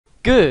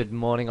Good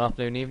morning,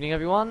 afternoon, evening,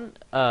 everyone.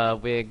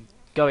 We're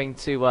going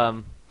to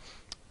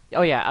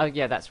oh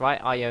yeah, that's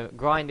right. I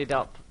grinded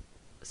up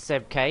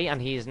SebK,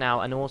 and he is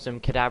now an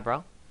awesome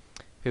Kadabra,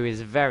 who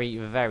is very,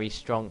 very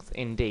strong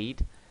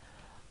indeed.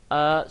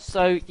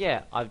 So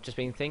yeah, I've just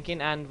been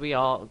thinking, and we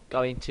are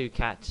going to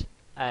catch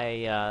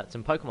a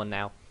some Pokemon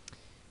now.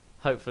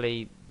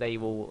 Hopefully, they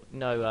will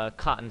know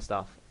cut and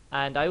stuff.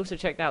 And I also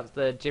checked out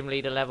the gym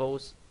leader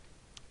levels,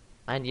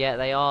 and yeah,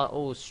 they are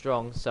all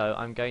strong. So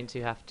I'm going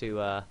to have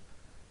to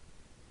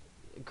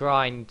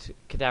grind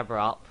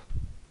Kadabra up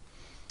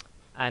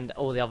and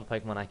all the other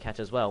Pokemon I catch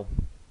as well.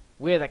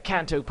 We're the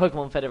Kanto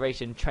Pokemon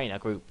Federation Trainer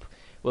Group.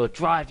 We'll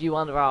drive you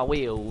under our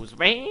wheels.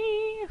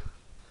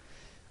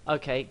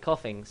 Okay,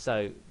 coughing.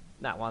 So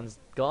that one's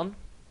gone.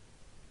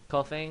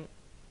 Coughing,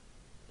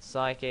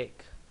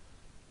 psychic,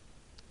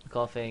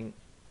 coughing,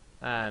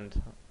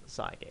 and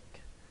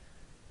psychic.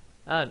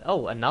 And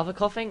oh, another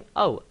coughing.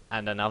 Oh,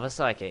 and another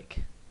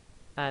psychic,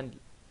 and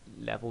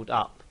leveled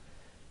up.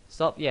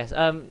 Stop. Yes.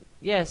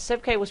 Yeah.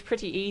 SebK was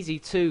pretty easy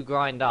to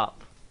grind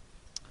up.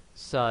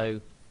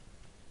 So.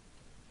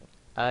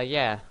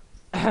 Yeah.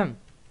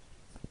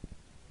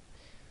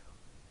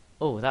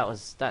 Oh,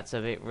 that's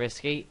a bit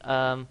risky.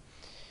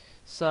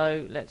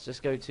 So let's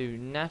just go to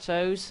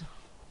Natos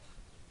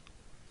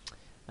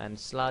and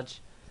Sludge.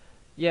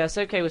 Yeah,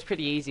 SebK was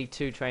pretty easy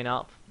to train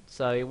up.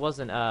 So it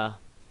wasn't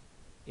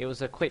it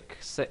was a quick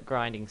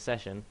grinding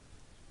session.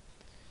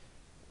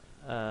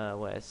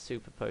 Where's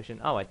Super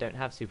Potion? Oh, I don't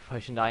have Super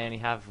Potion. I only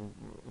have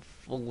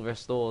full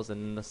restores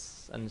and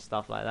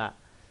stuff like that.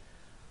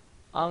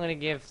 I'm gonna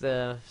give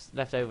the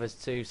leftovers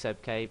to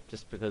SebK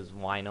just because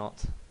why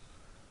not?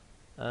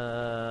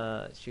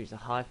 Let's choose a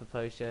Hyper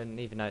Potion,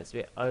 even though it's a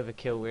bit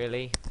overkill,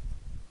 really.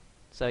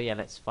 So yeah,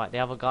 let's fight the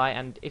other guy.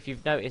 And if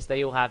you've noticed,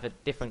 they all have a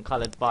different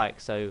coloured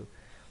bike. So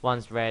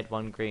one's red,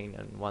 one green,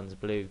 and one's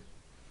blue.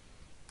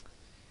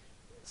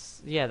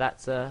 Yeah,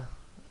 that's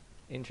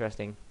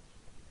interesting.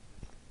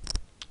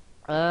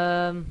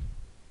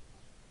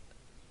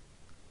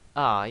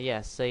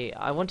 Yes, see,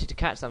 I wanted to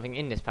catch something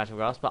in this patch of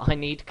grass, but I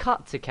need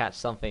Cut to catch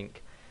something.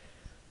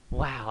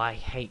 Wow, I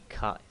hate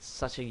Cut. It's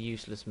such a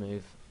useless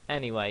move.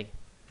 Anyway,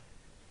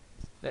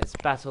 let's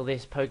battle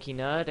this Pokey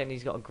Nerd, and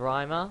he's got a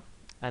Grimer,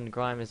 and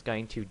Grimer's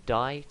going to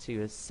die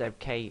to a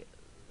SebK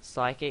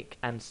Psychic,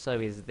 and so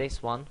is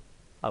this one.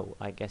 Oh,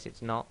 I guess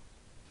it's not.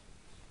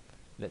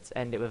 Let's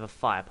end it with a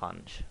Fire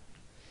Punch.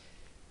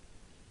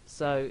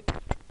 So,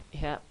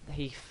 yeah,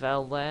 he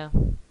fell there.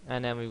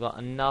 And then we've got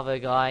another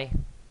guy.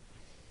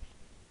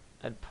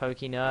 A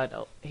Pokey Nerd.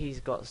 Oh,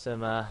 he's got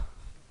some a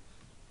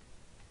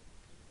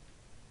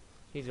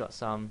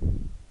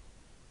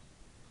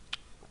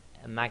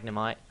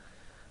Magnemite.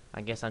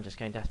 I guess I'm just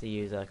going to have to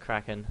use a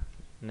Kraken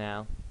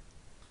now.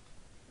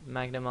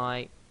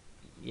 Magnemite.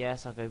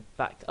 Yes, I'll go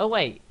back to, oh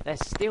wait, they're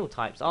steel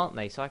types, aren't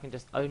they? So I can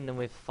just own them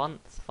with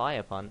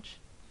Fire Punch.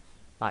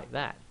 Like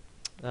that.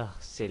 Ugh,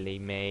 silly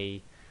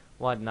me.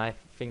 Why didn't I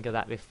think of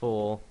that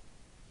before?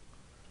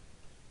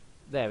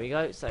 There we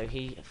go. So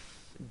he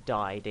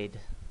died.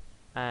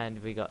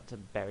 And we got to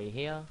Berry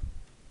here.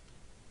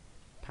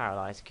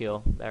 Paralyzed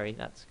Cure. Berry,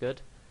 that's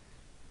good.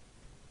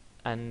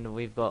 And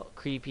we've got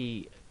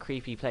Creepy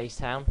Place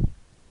Town,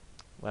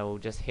 where we'll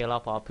just heal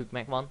up our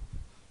Pokemon.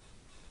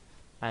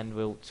 And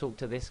we'll talk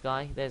to this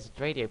guy. There's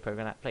a radio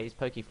program that plays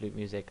Pokeflute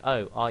music.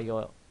 Oh,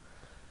 your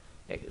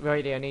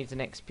radio needs an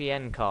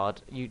XPN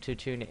card you to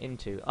tune it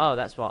into. Oh,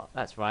 that's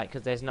right,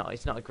 because it's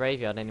not a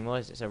graveyard anymore,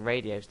 it's a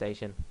radio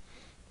station.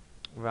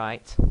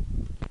 Right.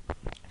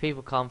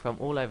 People come from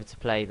all over to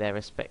pay their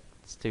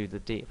respects to the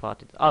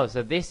departed. Oh,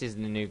 so this is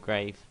the new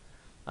grave.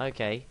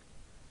 Okay.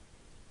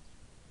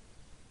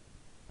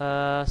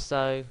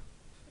 So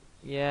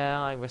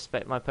yeah, I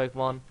respect my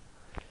Pokemon.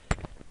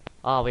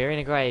 Ah, we're in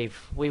a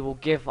grave. We will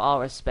give our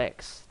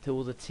respects to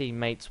all the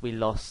teammates we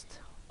lost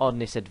on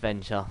this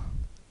adventure,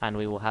 and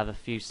we will have a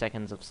few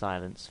seconds of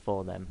silence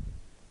for them.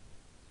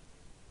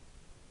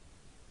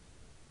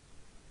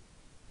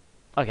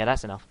 Okay,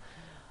 that's enough.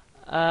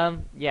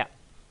 Yeah.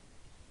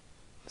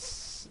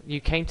 You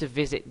came to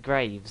visit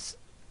graves.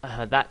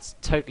 That's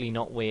totally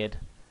not weird.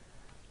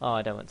 Oh,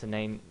 I don't want to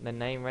name the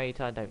name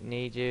rate. I don't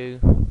need you.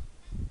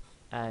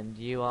 And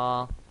you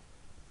are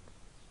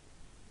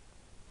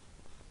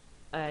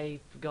a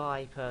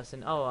guy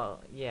person. Oh,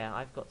 yeah,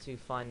 I've got to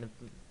find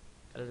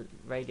the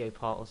radio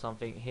part or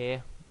something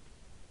here,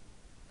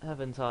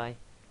 haven't I?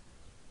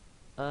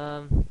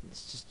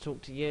 Let's just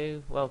talk to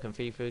you. Welcome,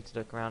 feel free to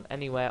look around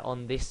anywhere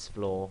on this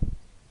floor.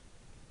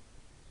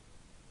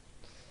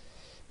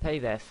 Hey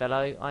there,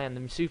 fellow. I am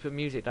the Super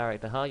Music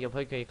Director. Huh? Your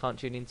Pokemon can't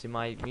tune into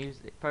my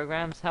music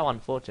programs? How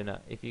unfortunate.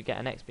 If you get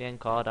an XPN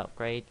card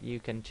upgrade, you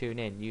can tune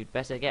in. You'd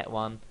better get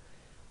one.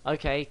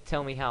 Okay,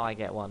 tell me how I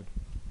get one.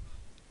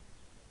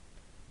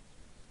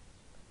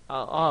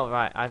 Oh,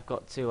 right. I've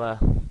got to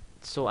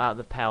sort out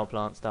the power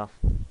plant stuff.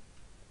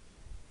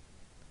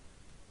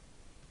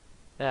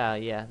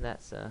 Yeah,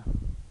 that's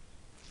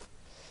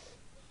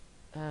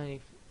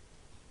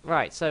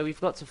right, so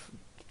we've got to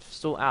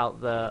sort out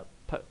the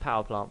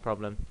power plant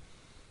problem.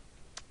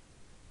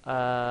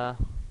 So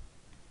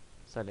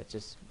let's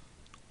just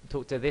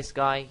talk to this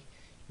guy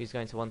who's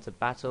going to want to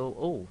battle.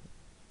 Oh,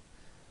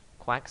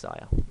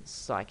 Quagsire.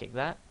 Psychic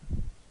that.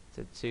 It's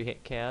a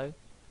 2-hit KO.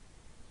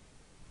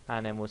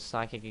 And then we'll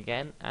Psychic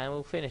again, and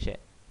we'll finish it.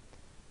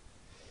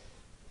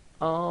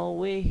 All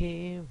we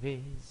hear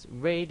is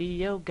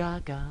Radio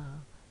Gaga,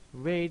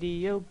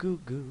 Radio Goo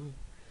Goo.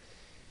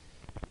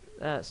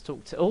 Let's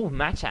talk to... Oh,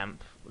 Machamp.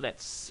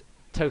 Let's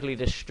totally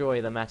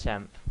destroy the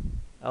Machamp.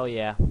 Oh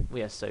yeah,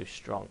 we are so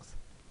strong.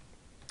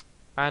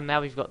 And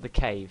now we've got the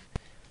cave.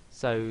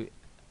 So,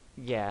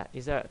 yeah,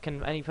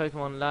 can any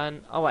Pokemon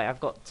learn? Oh wait, I've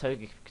got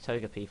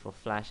Togepi for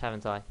Flash,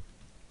 haven't I?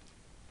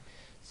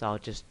 So I'll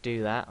just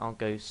do that. I'll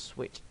go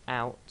switch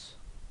out.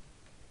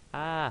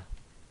 Ah.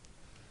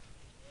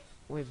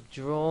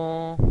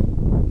 Withdraw.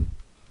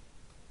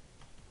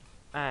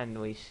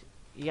 And he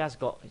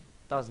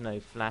does know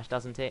Flash,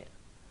 doesn't it?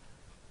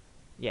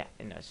 Yeah,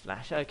 it knows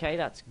Flash. Okay,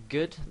 that's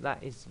good.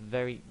 That is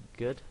very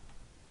good.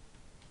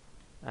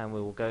 And we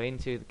will go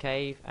into the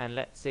cave and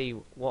let's see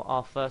what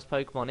our first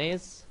Pokemon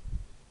is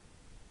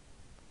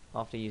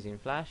after using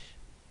Flash.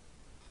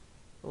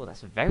 Oh,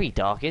 that's very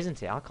dark,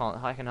 isn't it?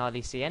 I can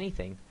hardly see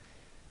anything.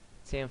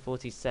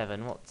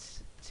 TM47. What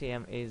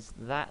TM is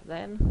that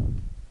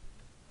then?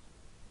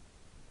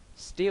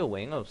 Steel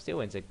Wing. Oh, Steel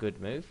Wing's a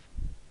good move.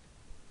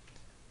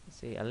 Let's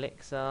see,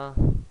 Elixir.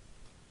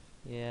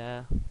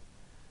 Yeah.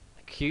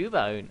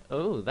 Cubone.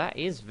 Oh, that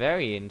is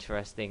very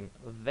interesting.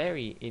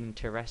 Very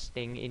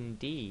interesting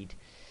indeed.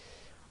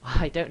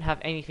 I don't have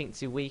anything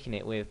to weaken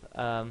it with.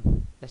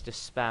 Let's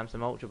just spam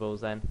some Ultra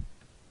Balls then.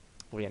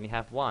 We only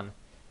have one.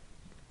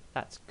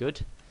 That's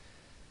good.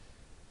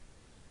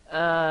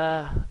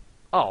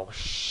 Oh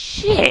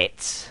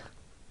shit!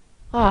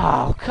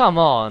 Oh, come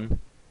on.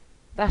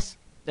 That's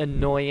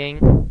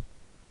annoying.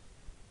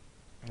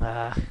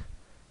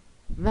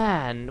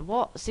 Man,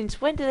 what? Since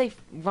when do they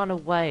run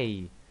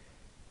away?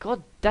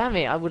 God damn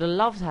it, I would have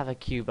loved to have a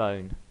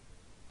Cubone.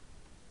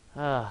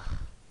 Ugh.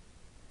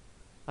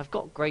 I've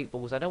got Great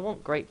Balls. I don't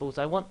want Great Balls.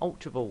 I want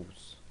Ultra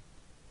Balls.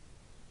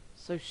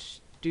 So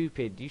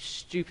stupid. You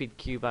stupid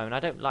Cubone. I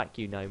don't like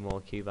you no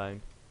more, Cubone.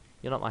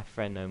 You're not my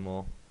friend no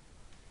more.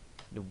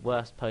 The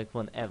worst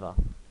Pokemon ever.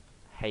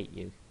 Hate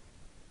you.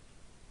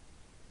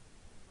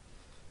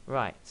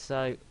 Right,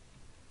 so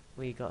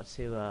we got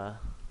to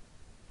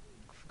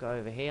go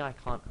over here. I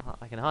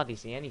can hardly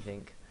see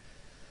anything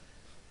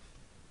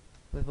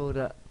with all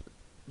the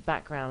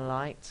background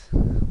light.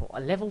 What, a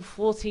level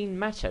 14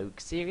 Machoke?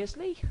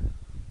 Seriously? I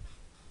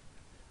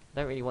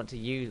don't really want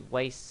to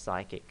waste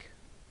Psychic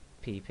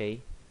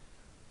PP.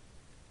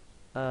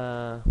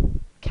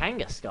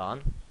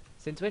 Kangaskhan?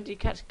 Since when did you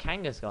catch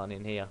Kangaskhan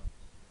in here?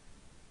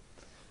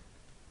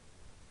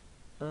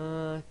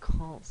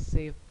 Can't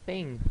see a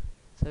thing.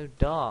 So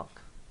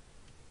dark.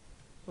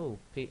 Oh,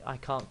 I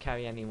can't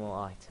carry any more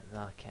items.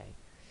 Okay.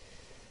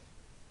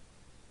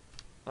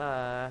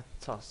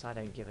 Toss. I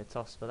don't give a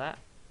toss for that.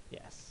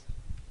 Yes.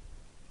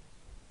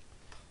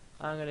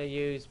 I'm gonna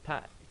use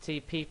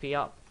TPP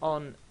up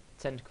on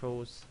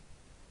Tentacles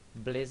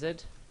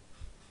Blizzard.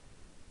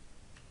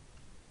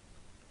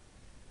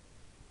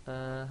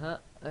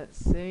 Let's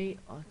see.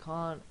 I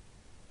can't.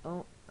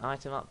 Oh,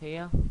 item up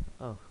here.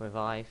 Oh,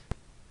 revive.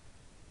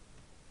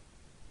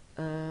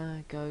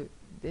 Go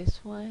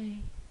this way.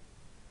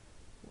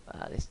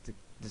 The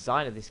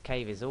design of this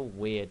cave is all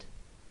weird.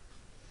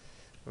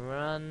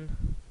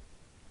 Run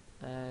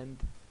and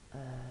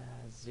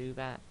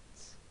Zubat.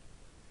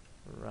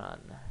 Run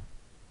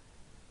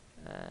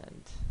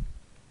and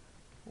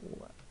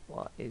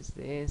what is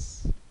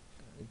this?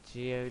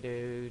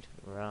 Geodude.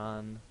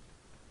 Run.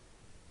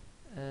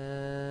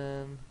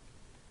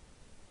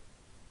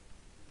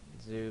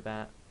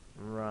 Zubat.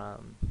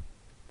 Run.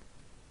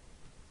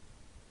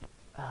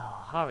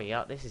 Oh, hurry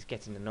up, this is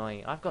getting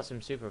annoying. I've got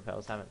some Super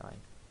Repels, haven't I?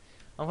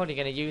 I'm probably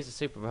going to use a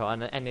Super Repel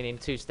and then in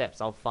 2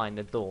 steps I'll find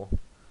the door.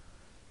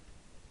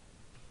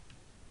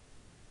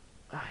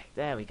 Alright,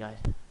 there we go.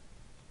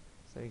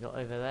 So we got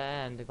over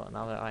there and we got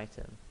another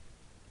item.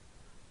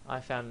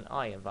 I found an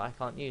iron, but I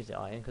can't use the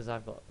iron because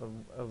I've got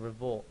a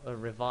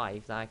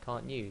revive that I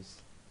can't use.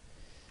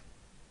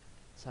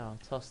 So I'll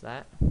toss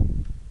that.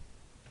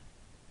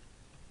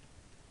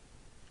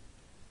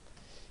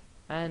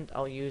 And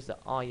I'll use the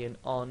iron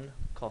on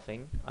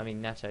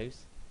Nachos.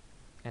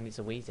 And it's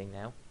a wheezing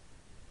now.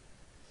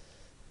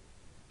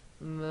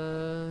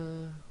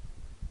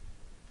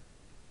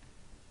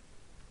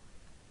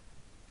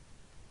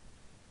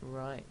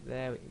 Right,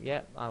 there.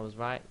 Yep, I was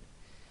right.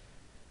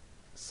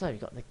 So, we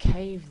got the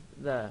cave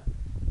there.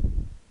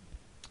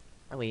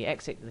 And we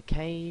exit the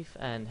cave,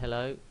 and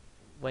hello.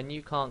 When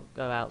you can't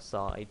go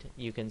outside,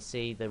 you can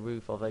see the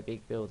roof of a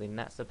big building.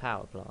 That's the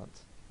power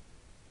plant.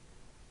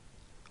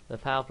 The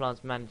power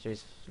plant's manager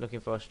is looking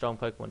for a strong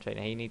Pokemon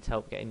trainer. He needs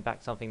help getting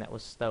back something that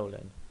was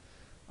stolen.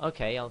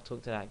 Okay, I'll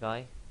talk to that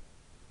guy.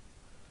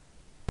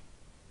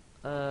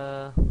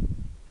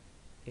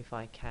 If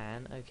I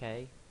can,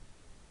 okay.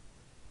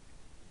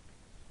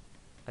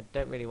 I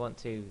don't really want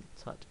to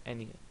touch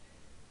any...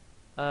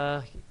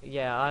 Uh,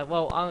 yeah,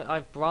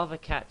 I'd rather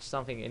catch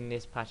something in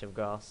this patch of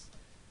grass.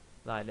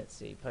 Like, let's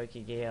see,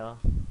 Pokegear.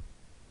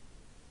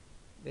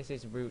 This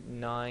is Route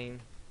 9.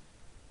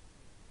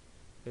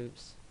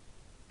 Oops.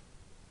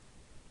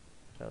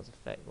 Trails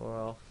effect wore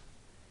off.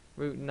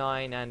 Route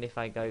 9, and if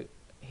I go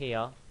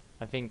here,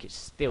 I think it's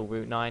still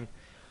Route 9.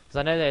 Because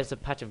I know there's a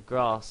patch of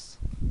grass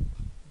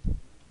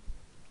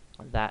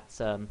that's,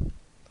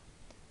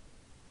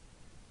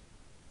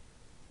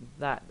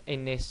 that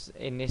in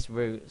this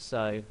route,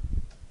 so...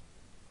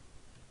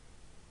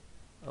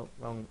 Oh,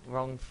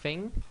 wrong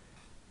thing.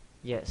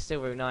 Yeah, it's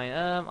still Route 9.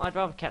 I'd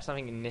rather catch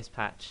something in this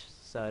patch.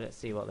 So let's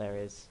see what there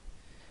is.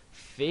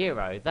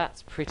 Fearow,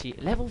 that's pretty...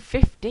 Level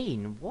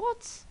 15,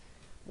 what?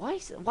 Why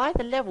are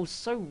the levels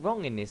so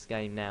wrong in this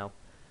game now?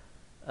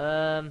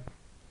 Nacho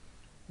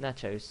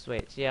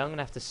switch. Yeah, I'm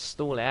gonna have to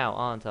stall it out,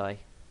 aren't I?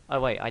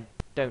 Oh wait, I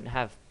don't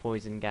have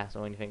poison gas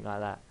or anything like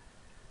that.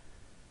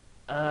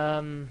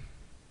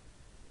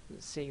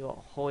 Let's see what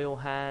Hoyle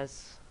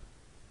has.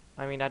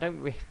 I mean, I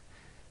don't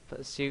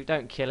pursue,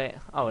 don't kill it.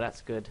 Oh,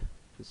 that's good.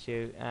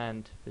 Pursue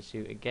and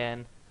pursue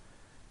again.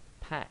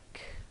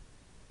 Pack.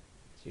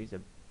 Let's use a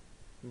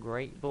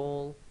great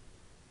ball.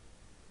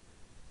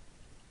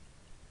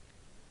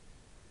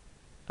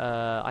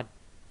 I'd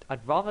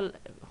rather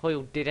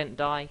Hoyle didn't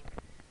die,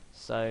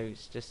 so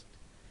let's just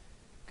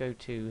go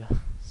to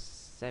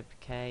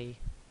SebK.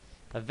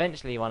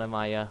 Eventually, one of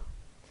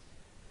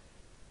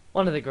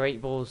the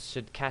great balls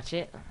should catch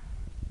it.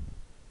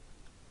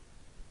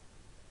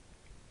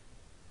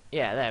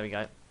 Yeah, there we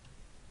go.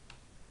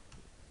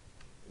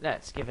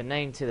 Let's give a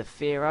name to the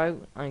Fearow.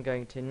 I'm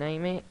going to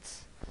name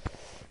it.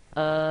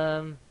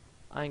 I'm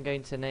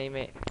going to name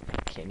it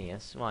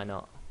Kineas. Why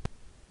not?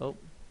 Oh.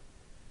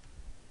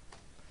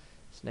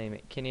 Let's name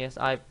it Kineas.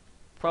 I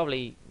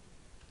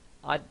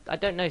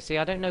don't know. See,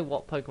 I don't know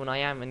what Pokemon I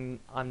am, and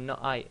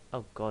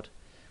oh god.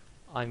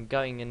 I'm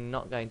going and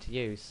not going to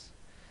use.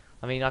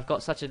 I mean, I've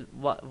got such a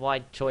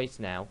wide choice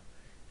now,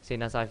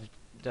 seeing as I've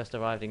just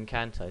arrived in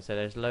Kanto, so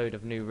there's a load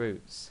of new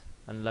routes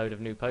and a load of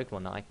new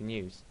Pokemon that I can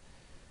use.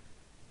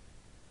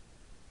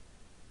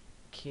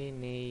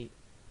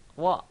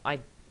 What I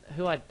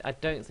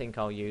don't think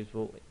I'll use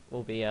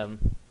will be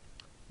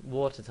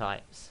water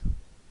types.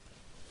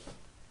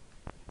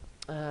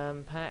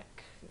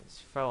 Pack.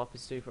 Let's throw up a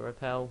super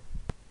repel.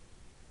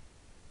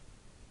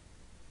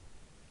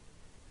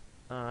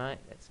 Alright,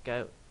 let's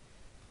go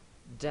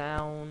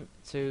down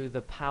to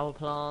the power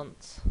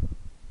plant.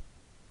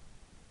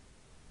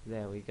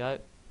 There we go.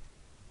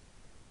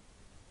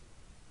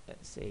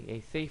 Let's see. A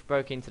thief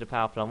broke into the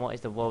power plant. What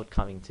is the world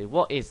coming to?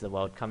 What is the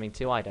world coming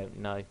to? I don't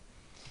know.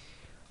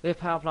 The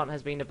power plant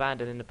has been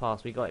abandoned in the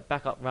past. We got it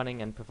back up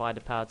running and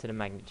provided power to the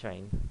magnet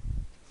train.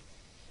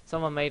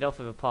 Someone made off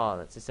with a part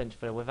that's essential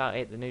for it. Without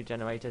it, the new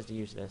generators are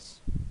useless.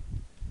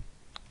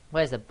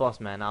 Where's the boss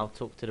man? I'll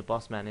talk to the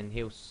boss man and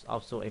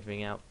I'll sort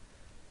everything out.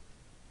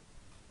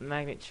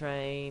 Magnet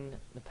train,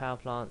 the power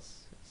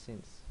plants,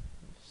 since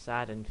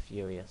sad and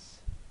furious.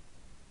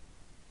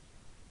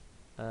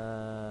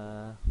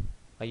 Are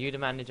you the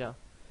manager?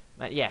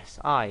 Yes,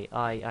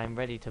 I'm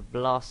ready to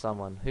blast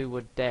someone. Who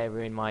would dare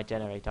ruin my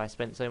generator? I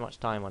spent so much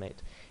time on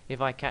it.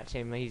 If I catch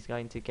him, he's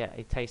going to get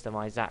a taste of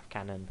my zap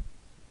cannon.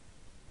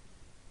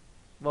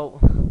 Well,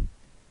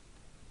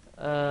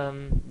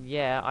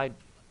 yeah,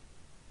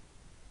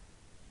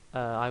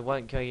 I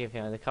won't kill you if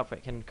the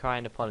culprit can cry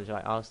and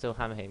apologize. I'll still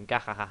hammer him.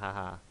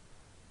 Gahahaha.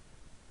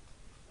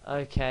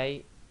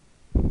 Okay.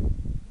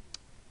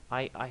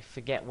 I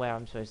forget where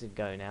I'm supposed to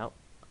go now.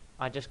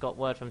 I just got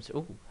word from...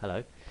 Ooh,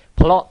 hello.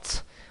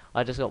 Plot!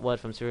 I just got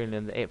word from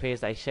Cerulean that it appears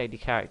that a shady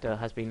character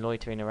has been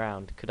loitering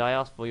around. Could I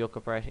ask for your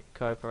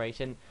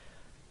cooperation?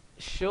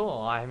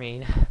 Sure, I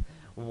mean,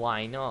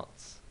 why not?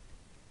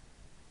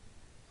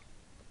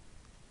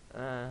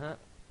 I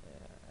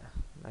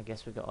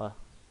guess we got a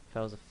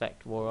Fell's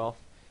effect wore off.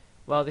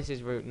 Well, this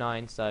is Route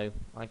 9, so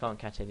I can't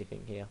catch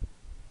anything here.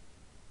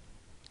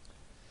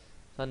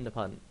 Thunder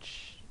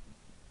Punch.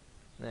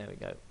 There we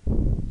go.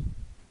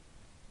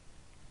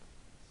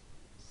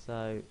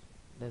 So,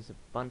 there's a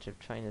bunch of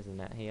trainers in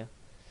that here.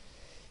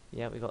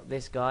 Yeah, we got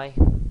this guy.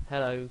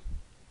 Hello.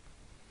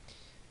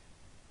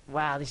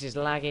 Wow, this is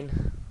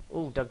lagging.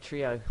 Ooh, Doug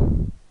Trio.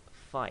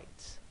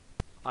 Fight.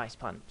 Ice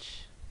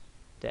Punch.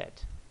 Dead.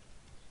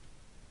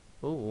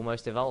 Ooh,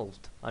 almost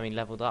evolved. I mean,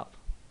 leveled up.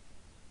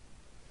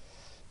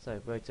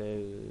 So, go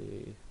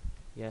to...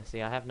 Yeah,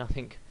 see, I have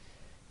nothing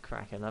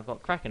Kraken. I've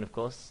got Kraken, of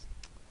course.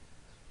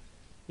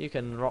 You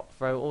can rock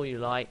throw all you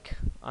like.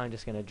 I'm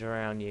just going to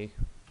drown you.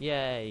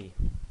 Yay!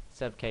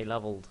 SebK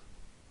leveled.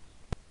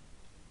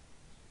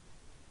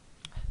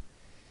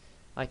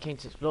 I came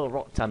to explore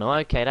Rock Tunnel.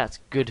 Okay, that's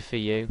good for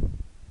you.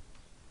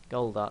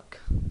 Golduck.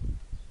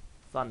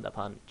 Thunder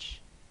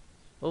Punch.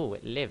 Oh,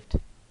 it lived.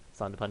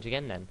 Thunder Punch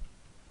again then.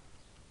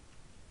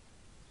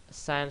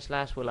 Sand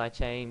Slash, will I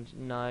change?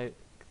 No.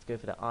 Let's go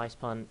for the Ice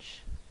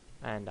Punch.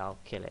 And I'll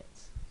kill it.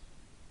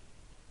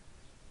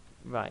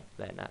 Right,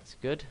 then that's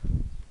good.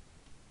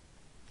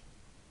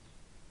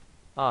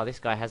 Oh, this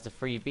guy has the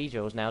free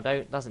B-drills now,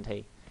 doesn't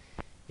he?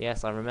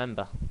 Yes, I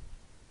remember.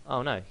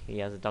 Oh no, he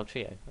has a dog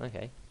trio.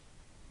 Okay.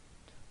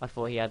 I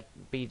thought he had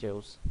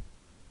Beedrills.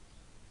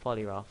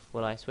 Poliwrath.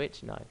 Will I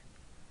switch? No.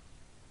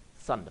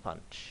 Thunder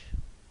Punch.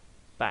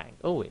 Bang.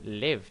 Oh, it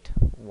lived.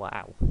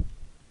 Wow.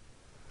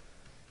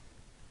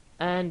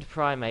 And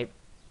Primate.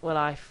 Will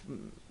I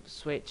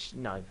switch?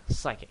 No.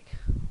 Psychic.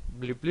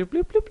 Bloop, bloop,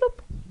 bloop, bloop, bloop.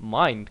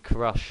 Mind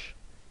Crush.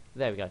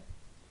 There we go.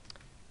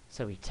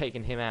 So we've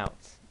taken him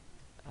out.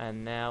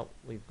 And now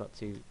we've got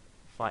to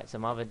fight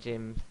some other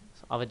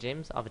other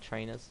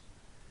trainers.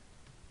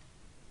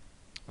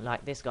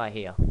 Like this guy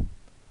here.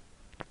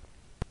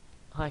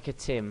 Hiker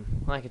Tim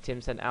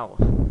sent out.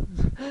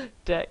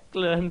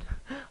 Declan.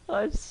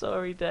 I'm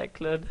sorry,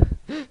 Declan.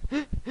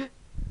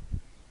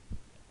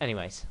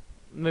 Anyways,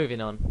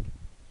 moving on.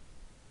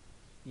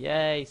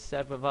 Yay,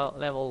 Seb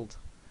leveled.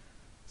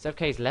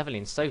 SebK's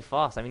leveling so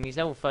fast. I mean, he's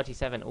level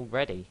 37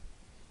 already.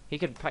 He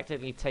could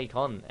practically take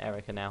on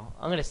Erica now.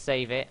 I'm going to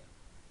save it.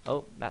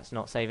 Oh, that's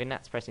not saving.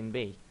 That's pressing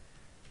B.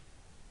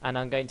 And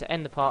I'm going to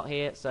end the part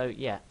here. So,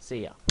 yeah,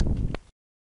 see ya.